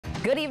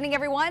Good evening,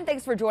 everyone.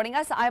 Thanks for joining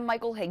us. I'm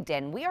Michael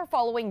Higdon. We are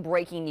following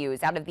breaking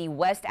news out of the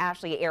West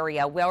Ashley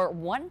area where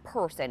one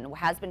person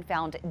has been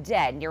found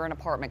dead near an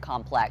apartment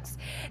complex.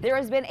 There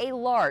has been a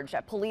large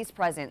police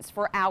presence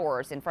for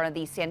hours in front of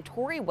the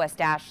Satori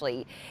West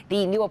Ashley,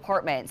 the new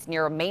apartments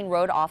near Main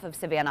Road off of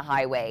Savannah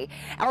Highway.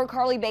 Our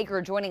Carly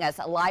Baker joining us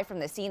live from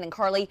the scene. And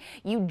Carly,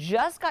 you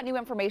just got new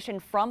information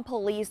from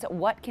police.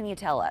 What can you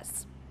tell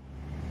us?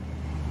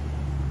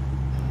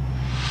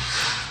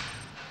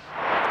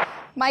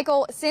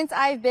 Michael, since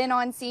I've been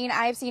on scene,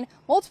 I've seen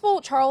multiple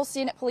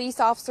Charleston police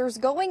officers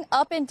going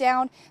up and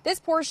down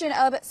this portion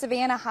of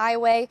Savannah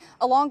Highway,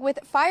 along with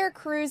fire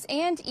crews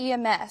and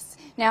EMS.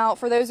 Now,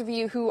 for those of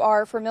you who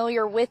are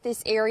familiar with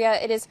this area,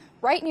 it is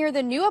right near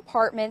the new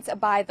apartments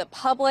by the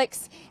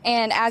Publix.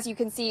 And as you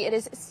can see, it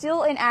is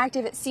still an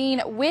active scene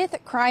with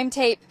crime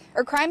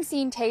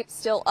scene tape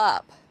still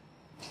up.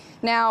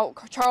 Now,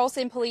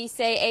 Charleston police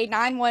say a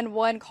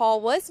 911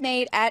 call was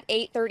made at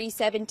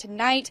 8:37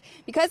 tonight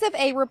because of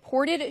a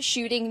reported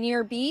shooting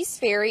near Bees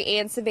Ferry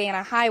and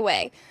Savannah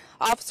Highway.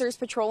 Officers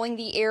patrolling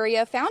the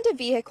area found a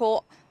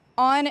vehicle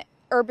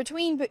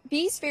between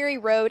Bees Ferry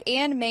Road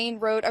and Main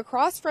Road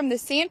across from the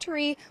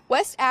Satori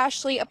West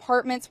Ashley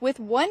Apartments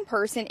with one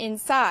person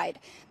inside.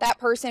 That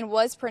person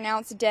was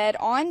pronounced dead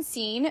on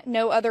scene.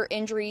 No other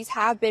injuries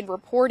have been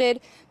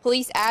reported.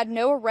 Police add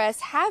no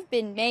arrests have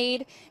been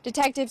made.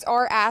 Detectives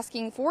are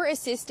asking for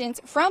assistance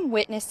from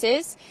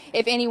witnesses.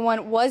 If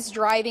anyone was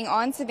driving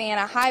on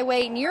Savannah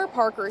Highway near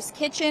Parker's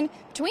Kitchen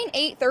between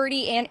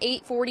 8:30 and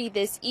 8:40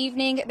 this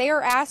evening, they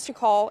are asked to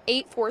call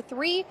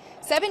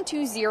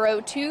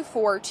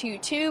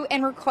 843-720-2422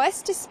 and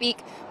request to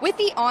speak with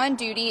the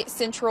on-duty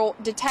Central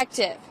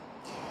Detective.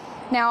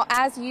 Now,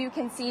 as you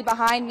can see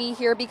behind me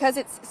here, because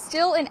it's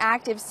still an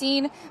active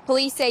scene,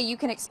 police say you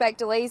can expect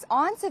delays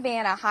on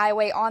Savannah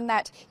Highway on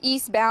that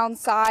eastbound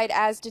side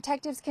as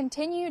detectives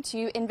continue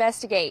to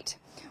investigate.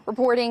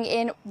 Reporting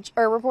in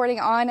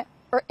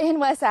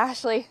West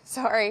Ashley,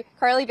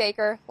 Carly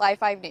Baker, Live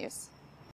 5 News.